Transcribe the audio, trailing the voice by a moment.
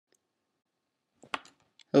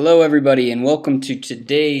Hello, everybody, and welcome to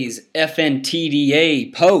today's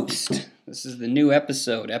FNTDA post. This is the new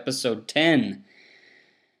episode, episode 10.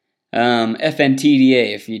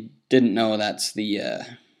 FNTDA, if you didn't know, that's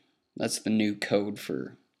the new code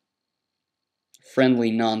for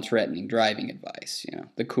friendly, non-threatening driving advice. You know,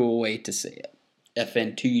 the cool way to say it.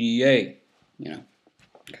 FNTDA, kind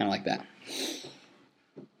of like that.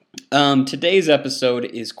 Today's episode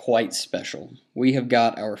is quite special. We have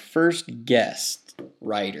got our first guest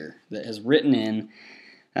writer that has written in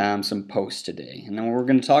some posts today. And then we're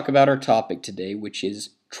going to talk about our topic today, which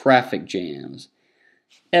is traffic jams.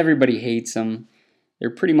 Everybody hates them.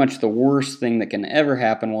 They're pretty much the worst thing that can ever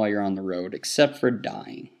happen while you're on the road, except for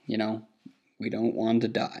dying. We don't want to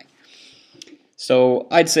die. So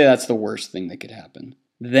I'd say that's the worst thing that could happen.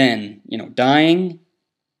 Then, dying,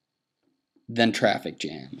 then traffic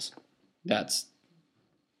jams. That's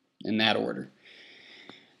in that order.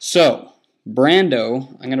 So, Brando,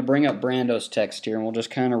 I'm going to bring up Brando's text here, and we'll just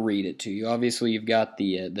kind of read it to you. Obviously, you've got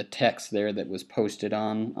the text there that was posted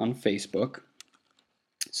on Facebook,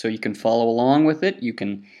 so you can follow along with it. You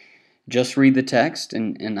can just read the text,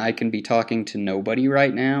 and I can be talking to nobody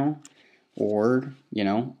right now, or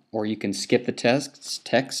you can skip the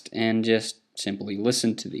text and just simply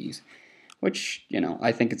listen to these, which,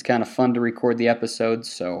 I think it's kind of fun to record the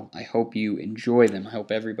episodes, so I hope you enjoy them. I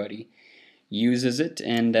hope everybody uses it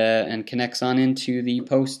and connects on into the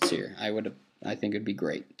posts here. I think it'd be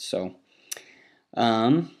great. So,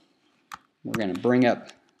 we're going to bring up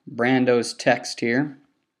Brando's text here.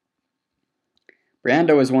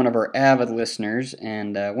 Brando is one of our avid listeners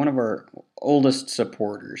and one of our oldest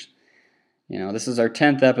supporters. This is our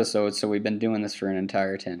 10th episode, so we've been doing this for an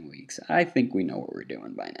entire 10 weeks. I think we know what we're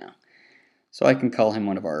doing by now. So I can call him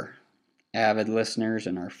one of our avid listeners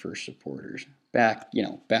and our first supporters. Back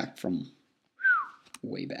from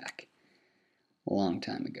way back. A long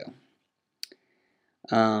time ago.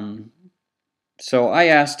 So I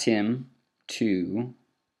asked him to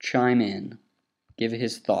chime in, give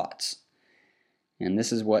his thoughts. And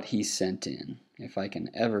this is what he sent in, if I can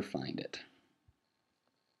ever find it.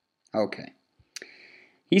 Okay.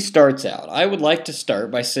 He starts out, I would like to start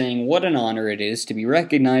by saying what an honor it is to be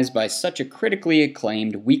recognized by such a critically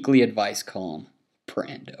acclaimed weekly advice column.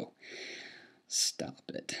 Brando. Stop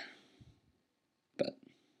it. But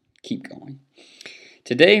keep going.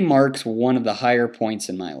 Today marks one of the higher points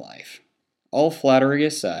in my life. All flattery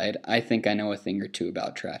aside, I think I know a thing or two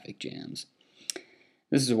about traffic jams.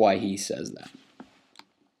 This is why he says that.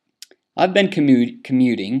 I've been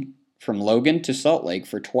commuting from Logan to Salt Lake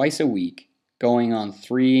for twice a week, going on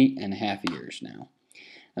 3.5 years now.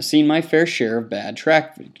 I've seen my fair share of bad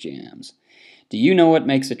traffic jams. Do you know what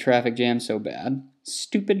makes a traffic jam so bad?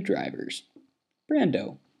 Stupid drivers.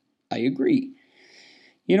 Brando, I agree.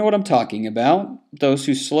 You know what I'm talking about. Those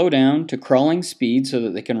who slow down to crawling speed so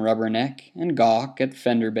that they can rubberneck and gawk at a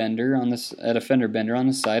fender bender on the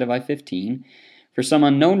side of I-15. For some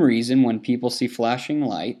unknown reason, when people see flashing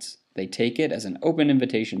lights, they take it as an open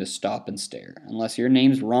invitation to stop and stare. Unless your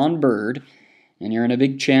name's Ron Bird and you're in a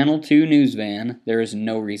big Channel 2 news van, there is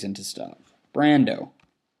no reason to stop. Brando,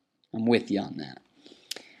 I'm with you on that.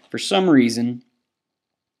 For some reason,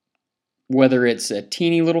 whether it's a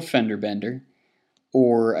teeny little fender bender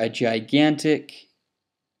or a gigantic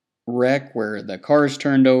wreck where the car's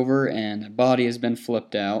turned over and a body has been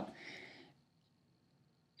flipped out,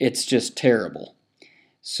 it's just terrible.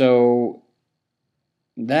 So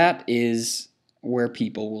that is where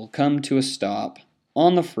people will come to a stop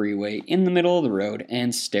on the freeway in the middle of the road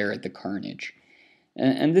and stare at the carnage.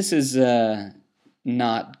 And this is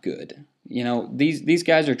not good. These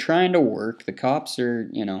guys are trying to work. The cops are,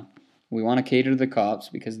 we want to cater to the cops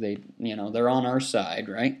because they're on our side,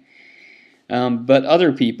 right? But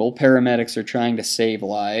other people, paramedics, are trying to save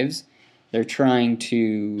lives. They're trying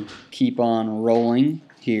to keep on rolling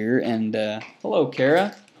here. And hello,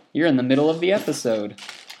 Kara. You're in the middle of the episode.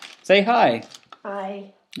 Say hi.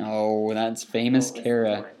 Hi. Oh, that's famous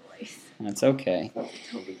Kara. That's okay.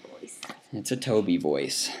 Toby voice. It's a Toby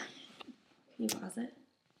voice. Can you pause it?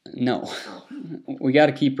 No. Oh. We got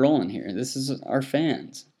to keep rolling here. This is our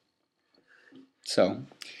fans. So,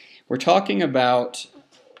 we're talking about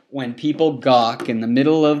when people gawk in the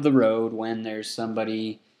middle of the road when there's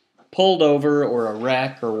somebody pulled over or a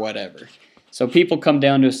wreck or whatever. So people come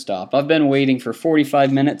down to a stop. I've been waiting for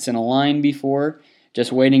 45 minutes in a line before,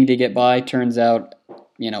 just waiting to get by. Turns out,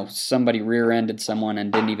 somebody rear-ended someone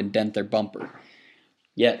and didn't even dent their bumper.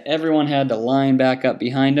 Yet everyone had to line back up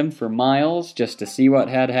behind them for miles just to see what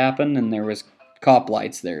had happened, and there was cop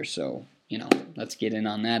lights there, so, let's get in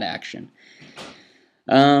on that action.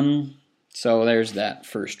 So there's that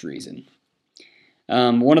first reason.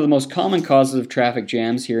 One of the most common causes of traffic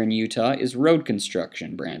jams here in Utah is road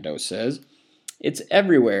construction, Brando says. It's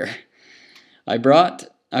everywhere. I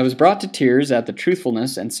was brought to tears at the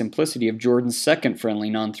truthfulness and simplicity of Jordan's second friendly,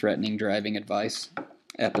 non-threatening driving advice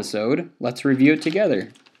episode. Let's review it together.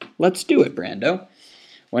 Let's do it, Brando.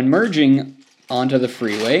 When merging onto the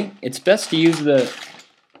freeway, it's best to use the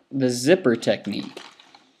zipper technique.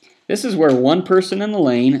 This is where one person in the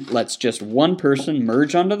lane lets just one person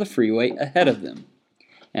merge onto the freeway ahead of them,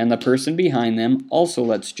 and the person behind them also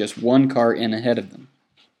lets just one car in ahead of them.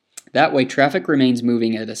 That way, traffic remains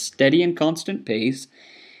moving at a steady and constant pace.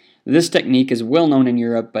 This technique is well known in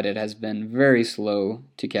Europe, but it has been very slow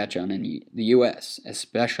to catch on in the U.S.,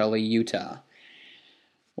 especially Utah.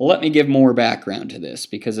 Let me give more background to this,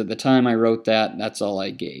 because at the time I wrote that, that's all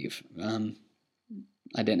I gave.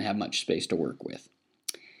 I didn't have much space to work with.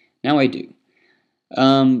 Now I do.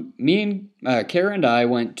 Me and Kara and I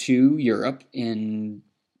went to Europe in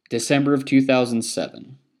December of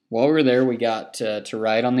 2007. While we were there, we got to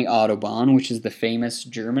ride on the Autobahn, which is the famous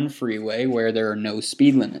German freeway where there are no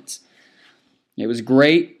speed limits. It was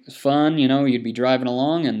great, it was fun, you'd be driving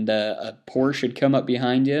along and a Porsche would come up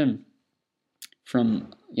behind you and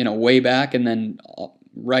from, way back, and then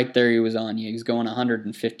right there he was on you. He was going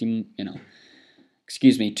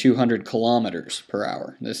 200 kilometers per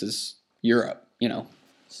hour. This is Europe,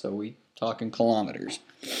 so we talking kilometers.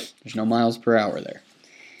 There's no miles per hour there.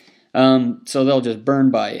 So they'll just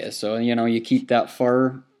burn by you. So, you keep that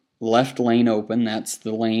far left lane open. That's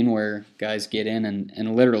the lane where guys get in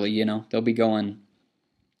and literally, they'll be going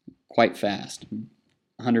quite fast,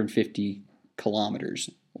 150 kilometers,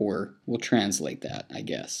 or we'll translate that, I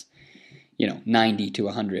guess, 90 to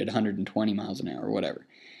 100, 120 miles an hour, whatever.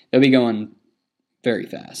 They'll be going very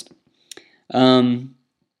fast.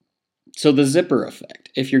 So the zipper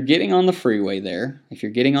effect. If you're getting on the freeway there, if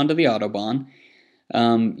you're getting onto the Autobahn,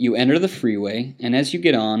 you enter the freeway, and as you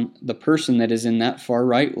get on, the person that is in that far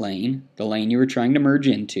right lane, the lane you were trying to merge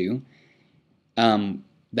into,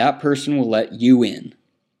 that person will let you in,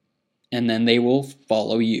 and then they will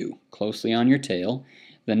follow you closely on your tail.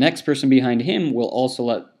 The next person behind him will also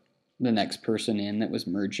let the next person in that was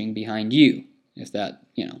merging behind you. If that,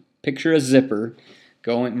 picture a zipper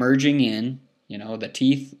merging in, the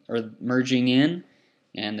teeth are merging in,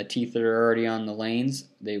 and the teeth that are already on the lanes,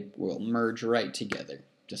 they will merge right together,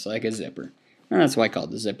 just like a zipper. And that's why I call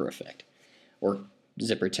it the zipper effect, or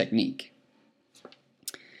zipper technique.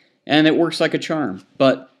 And it works like a charm,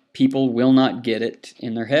 but people will not get it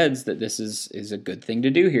in their heads that this is a good thing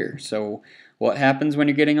to do here. So what happens when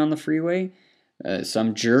you're getting on the freeway?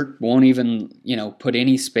 Some jerk won't even, put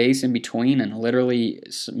any space in between and literally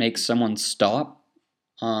make someone stop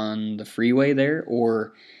on the freeway there,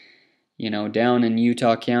 or down in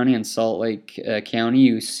Utah County and Salt Lake County,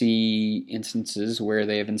 you see instances where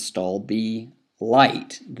they have installed the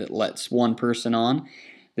light that lets one person on.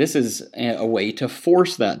 This is a way to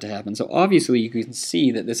force that to happen. So obviously you can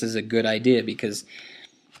see that this is a good idea because,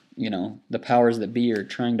 the powers that be are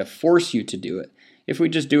trying to force you to do it. If we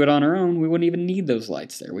just do it on our own, we wouldn't even need those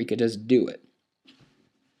lights there. We could just do it.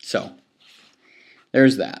 So,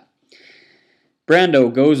 there's that.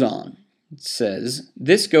 Brando goes on. It says,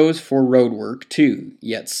 this goes for road work too,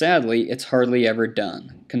 yet sadly it's hardly ever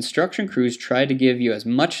done. Construction crews try to give you as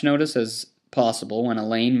much notice as possible when a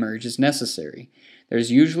lane merge is necessary.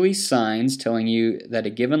 There's usually signs telling you that a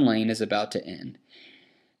given lane is about to end.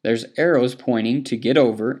 There's arrows pointing to get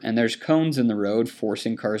over, and there's cones in the road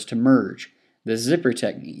forcing cars to merge. The zipper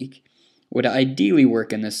technique would ideally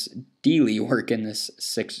work in this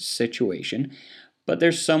situation, but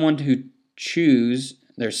there's some who choose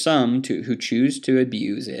to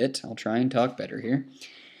abuse it. I'll try and talk better here.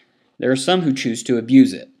 There are some who choose to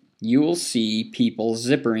abuse it. You will see people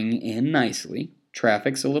zippering in nicely.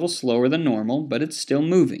 Traffic's a little slower than normal, but it's still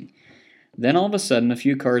moving. Then all of a sudden, a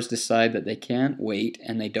few cars decide that they can't wait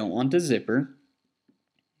and they don't want to zipper.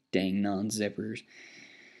 Dang non-zippers.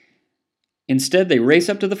 Instead, they race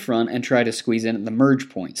up to the front and try to squeeze in at the merge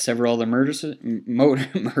point. Several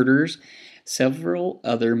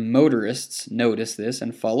other motorists notice this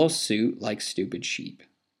and follow suit like stupid sheep.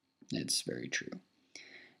 It's very true.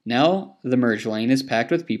 Now the merge lane is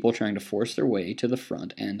packed with people trying to force their way to the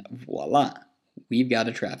front, and voila, we've got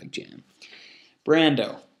a traffic jam.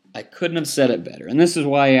 Brando, I couldn't have said it better, and this is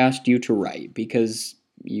why I asked you to write, because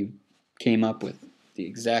you came up with the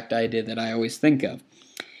exact idea that I always think of.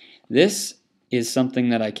 This is something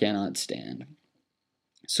that I cannot stand.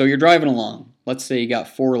 So you're driving along. Let's say you got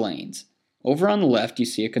 4 lanes. Over on the left, you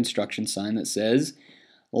see a construction sign that says,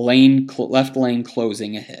 left lane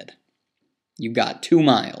closing ahead. You've got 2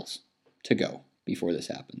 miles to go before this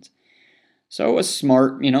happens. So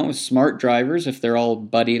smart drivers, if they're all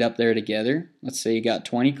buddied up there together, let's say you got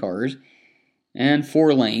 20 cars and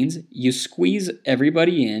 4 lanes, you squeeze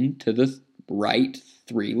everybody in to the right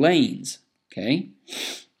 3 lanes, okay?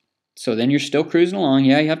 So then you're still cruising along.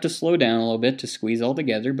 Yeah, you have to slow down a little bit to squeeze all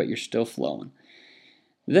together, but you're still flowing.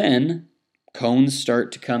 Then cones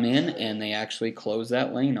start to come in and they actually close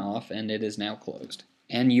that lane off, and it is now closed.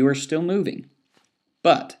 And you are still moving.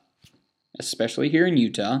 But, especially here in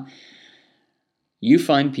Utah, you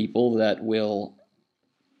find people that will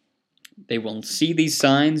see these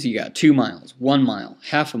signs. You got 2 miles, 1 mile,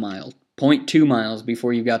 half a mile, 0.2 miles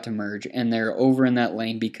before you got to merge, and they're over in that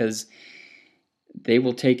lane because they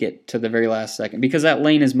will take it to the very last second, because that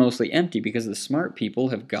lane is mostly empty because the smart people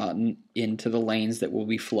have gotten into the lanes that will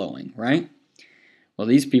be flowing, right? Well,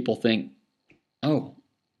 these people think, oh,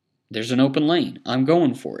 there's an open lane. I'm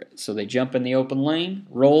going for it. So they jump in the open lane,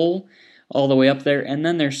 roll all the way up there, and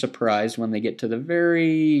then they're surprised when they get to the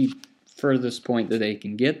very furthest point that they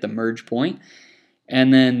can get, the merge point,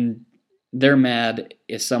 and then they're mad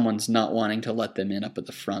if someone's not wanting to let them in up at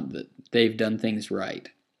the front, that they've done things right,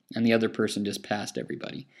 and the other person just passed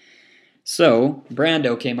everybody. So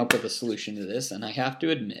Brando came up with a solution to this, and I have to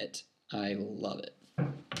admit, I love it.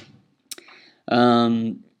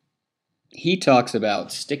 He talks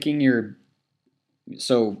about sticking your...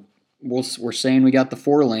 So we're saying we got the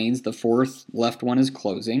 4 lanes. The 4th left one is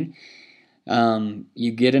closing.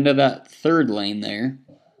 You get into that 3rd lane there,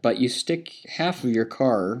 but you stick half of your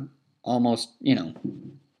car, almost,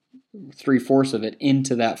 3/4 of it,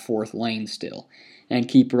 into that 4th lane still, and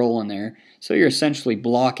keep rolling there. So you're essentially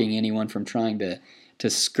blocking anyone from trying to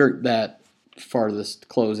skirt that farthest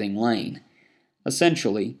closing lane.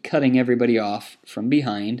 Essentially cutting everybody off from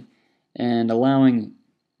behind and allowing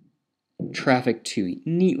traffic to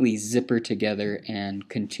neatly zipper together and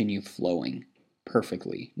continue flowing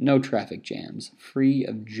perfectly. No traffic jams. Free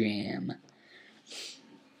of jam.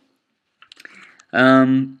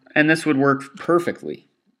 And this would work perfectly,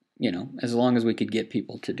 as long as we could get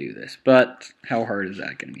people to do this. But how hard is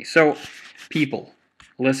that going to be? So, people,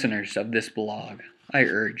 listeners of this blog, I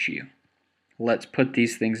urge you, let's put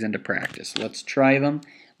these things into practice. Let's try them.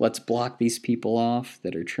 Let's block these people off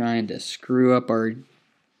that are trying to screw up our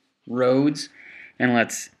roads, and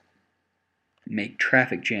let's make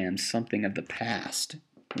traffic jams something of the past.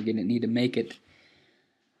 We're going to need to make it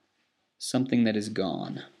something that is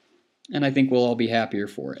gone, and I think we'll all be happier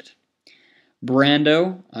for it.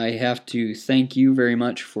 Brando, I have to thank you very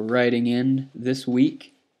much for writing in this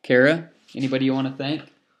week. Kara, anybody you want to thank?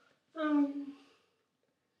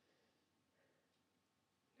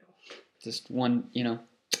 Just one,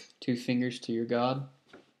 2 fingers to your God.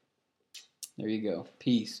 There you go.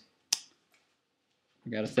 Peace.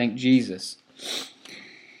 We got to thank Jesus.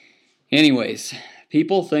 Anyways,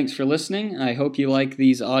 people, thanks for listening. I hope you like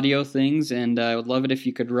these audio things, and I would love it if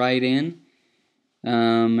you could write in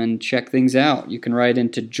and check things out. You can write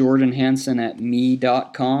into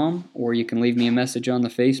jordanhansen@me.com, or you can leave me a message on the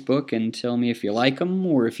Facebook and tell me if you like them,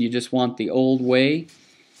 or if you just want the old way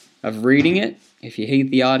of reading it, if you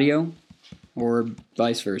hate the audio, or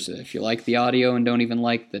vice versa. If you like the audio and don't even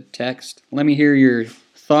like the text, let me hear your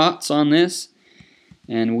thoughts on this,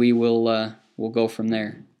 and we'll go from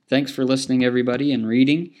there. Thanks for listening, everybody, and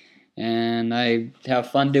reading, and I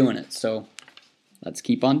have fun doing it, so let's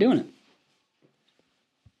keep on doing it.